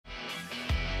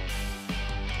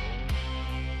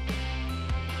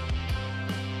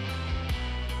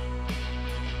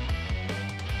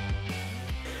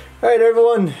Alright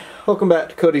everyone, welcome back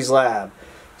to Cody's Lab.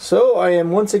 So I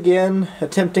am once again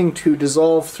attempting to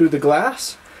dissolve through the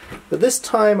glass, but this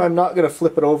time I'm not going to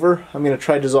flip it over. I'm going to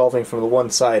try dissolving from the one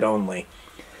side only.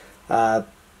 Back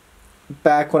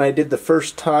when I did the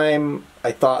first time,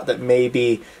 I thought that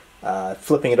maybe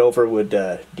flipping it over would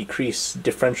decrease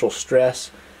differential stress,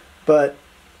 but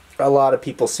a lot of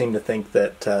people seem to think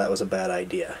that that was a bad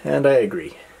idea, and I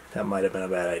agree. That might have been a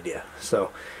bad idea.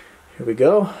 So here we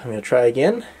go. I'm going to try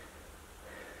again.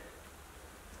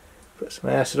 Put some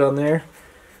acid on there,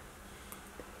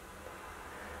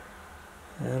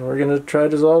 and we're going to try to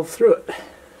dissolve through it.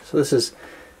 So this is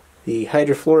the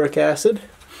hydrofluoric acid.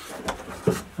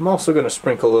 I'm also going to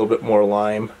sprinkle a little bit more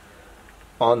lime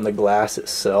on the glass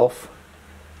itself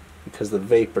because the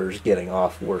vapors getting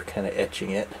off were kind of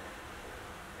etching it.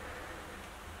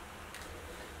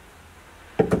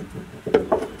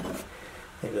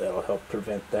 Maybe that'll help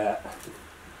prevent that.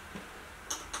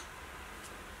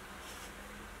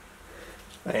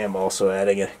 I am also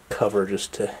adding a cover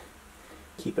just to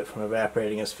keep it from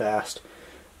evaporating as fast.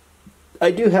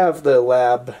 I do have the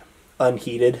lab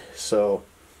unheated, so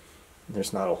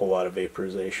there's not a whole lot of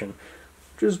vaporization,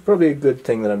 which is probably a good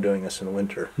thing that I'm doing this in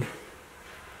winter.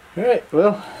 Alright,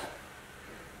 well,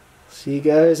 see you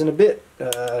guys in a bit.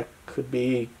 Could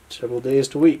be several days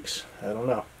to weeks. I don't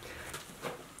know.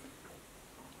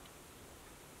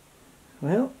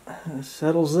 Well, that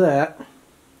settles that.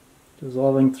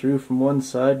 Dissolving through from one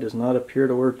side does not appear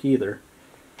to work either.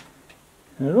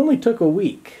 And it only took a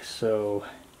week, so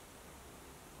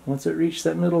once it reached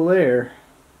that middle layer,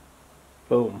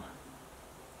 boom.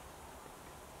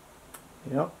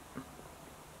 Yep.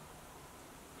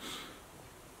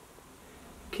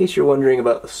 In case you're wondering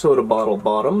about the soda bottle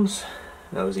bottoms,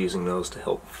 I was using those to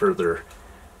help further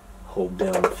hold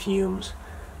down the fumes.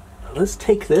 Let's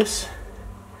take this.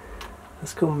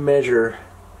 Let's go measure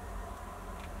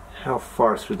how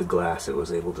far through the glass it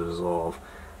was able to dissolve.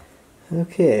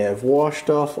 Okay, I've washed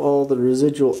off all the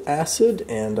residual acid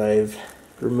and I've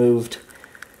removed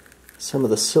some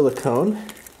of the silicone.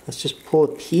 Let's just pull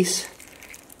a piece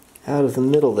out of the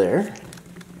middle there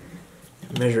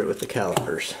and measure it with the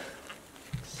calipers.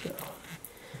 So,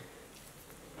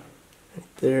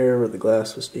 right there where the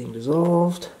glass was being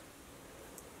dissolved,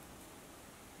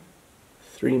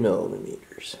 3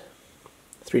 millimeters.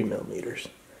 3 millimeters.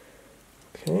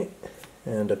 Okay,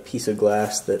 and a piece of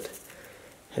glass that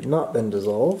had not been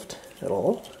dissolved at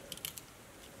all.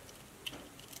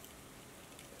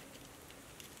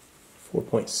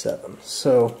 4.7.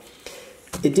 So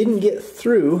it didn't get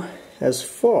through as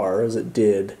far as it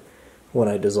did when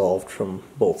I dissolved from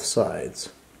both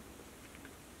sides.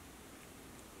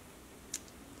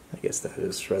 I guess that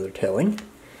is rather telling.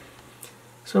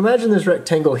 So imagine this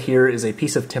rectangle here is a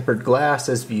piece of tempered glass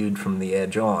as viewed from the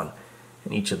edge on,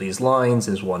 and each of these lines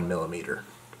is 1 millimeter.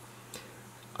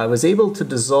 I was able to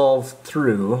dissolve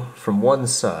through from one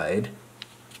side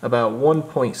about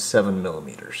 1.7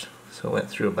 millimeters, so it went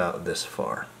through about this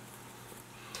far.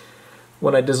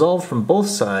 When I dissolved from both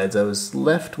sides, I was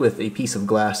left with a piece of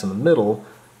glass in the middle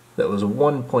that was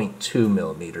 1.2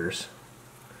 millimeters,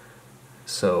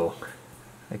 so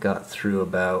I got through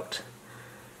about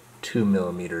 2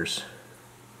 millimeters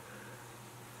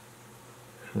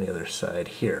from the other side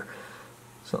here.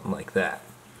 Something like that.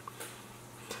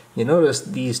 You notice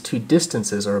these two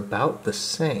distances are about the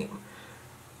same.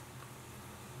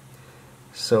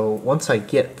 So once I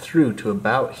get through to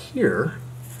about here,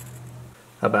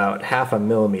 about 0.5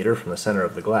 millimeter from the center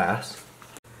of the glass,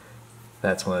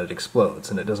 that's when it explodes,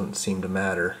 and it doesn't seem to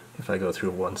matter if I go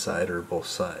through one side or both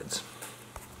sides.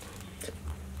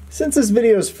 Since this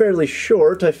video is fairly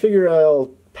short, I figure I'll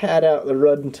pad out the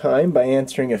run time by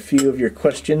answering a few of your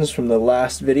questions from the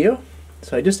last video.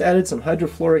 So I just added some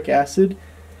hydrofluoric acid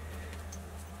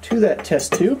to that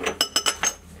test tube.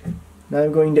 Now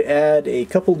I'm going to add a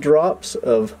couple drops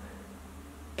of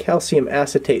calcium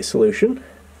acetate solution.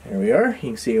 There we are. You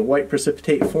can see a white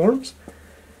precipitate forms.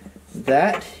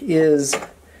 That is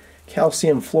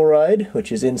calcium fluoride,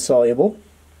 which is insoluble.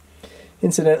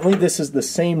 Incidentally, this is the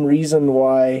same reason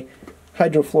why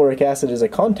hydrofluoric acid is a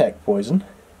contact poison.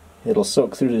 It'll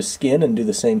soak through the skin and do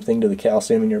the same thing to the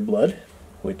calcium in your blood,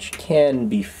 which can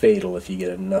be fatal if you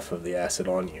get enough of the acid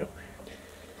on you.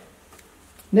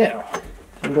 Now,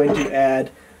 I'm going to add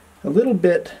a little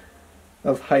bit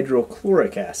of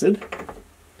hydrochloric acid.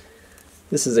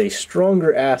 This is a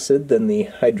stronger acid than the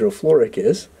hydrofluoric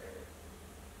is.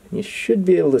 You should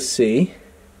be able to see,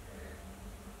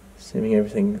 assuming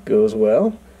everything goes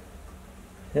well.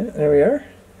 Yeah, there we are.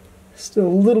 Still a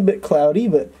little bit cloudy,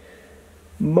 but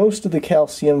most of the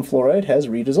calcium fluoride has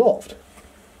redissolved.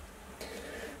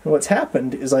 And what's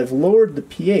happened is I've lowered the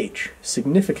pH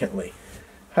significantly.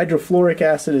 Hydrofluoric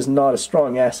acid is not a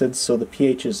strong acid, so the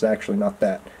pH is actually not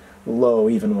that low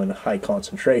even when high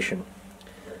concentration.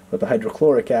 But the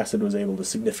hydrochloric acid was able to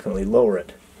significantly lower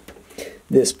it.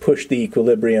 This pushed the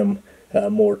equilibrium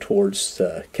more towards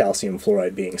calcium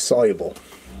fluoride being soluble.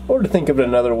 Or to think of it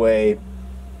another way,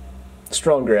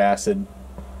 stronger acid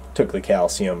took the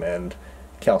calcium and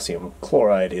calcium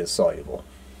chloride is soluble.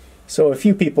 So a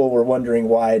few people were wondering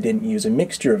why I didn't use a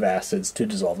mixture of acids to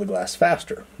dissolve the glass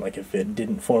faster. Like if it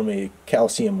didn't form a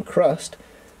calcium crust,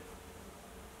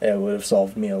 it would have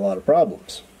solved me a lot of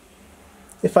problems.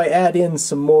 If I add in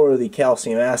some more of the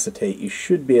calcium acetate, you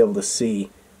should be able to see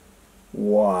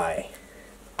why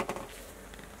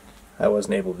I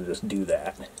wasn't able to just do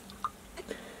that.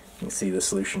 You can see the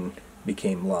solution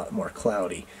became a lot more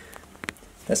cloudy.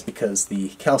 That's because the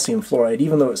calcium fluoride,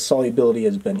 even though its solubility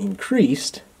has been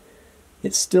increased,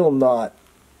 it's still not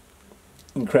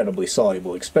incredibly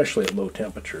soluble, especially at low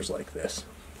temperatures like this.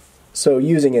 So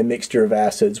using a mixture of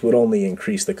acids would only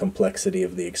increase the complexity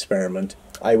of the experiment.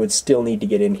 I would still need to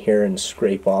get in here and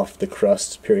scrape off the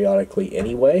crusts periodically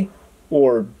anyway,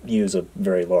 or use a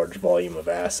very large volume of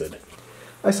acid.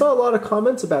 I saw a lot of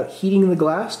comments about heating the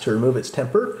glass to remove its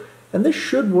temper, and this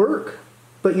should work,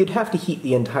 but you'd have to heat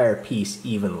the entire piece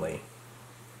evenly.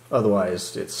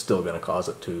 Otherwise, it's still going to cause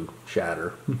it to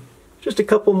shatter. Just a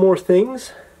couple more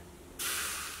things.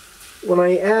 When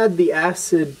I add the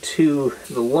acid to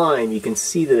the lime, you can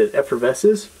see that it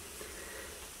effervesces.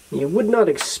 You would not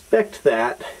expect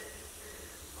that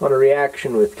on a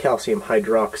reaction with calcium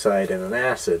hydroxide and an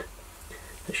acid.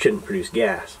 It shouldn't produce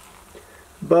gas.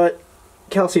 But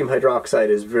calcium hydroxide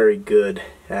is very good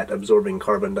at absorbing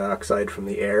carbon dioxide from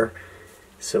the air,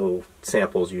 so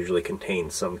samples usually contain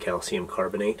some calcium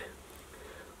carbonate.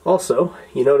 Also,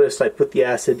 you notice I put the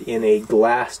acid in a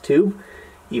glass tube,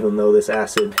 even though this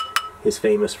acid is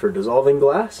famous for dissolving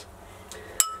glass.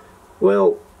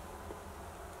 Well,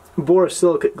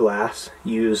 borosilicate glass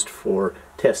used for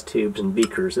test tubes and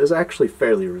beakers is actually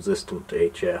fairly resistant to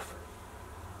HF,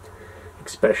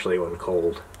 especially when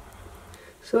cold.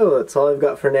 So that's all I've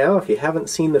got for now. If you haven't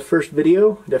seen the first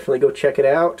video, definitely go check it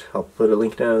out. I'll put a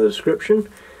link down in the description.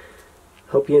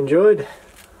 Hope you enjoyed.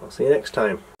 I'll see you next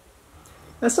time.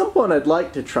 At some point I'd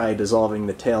like to try dissolving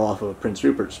the tail off of a Prince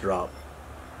Rupert's drop.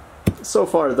 So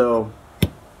far though,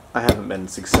 I haven't been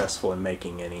successful in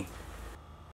making any.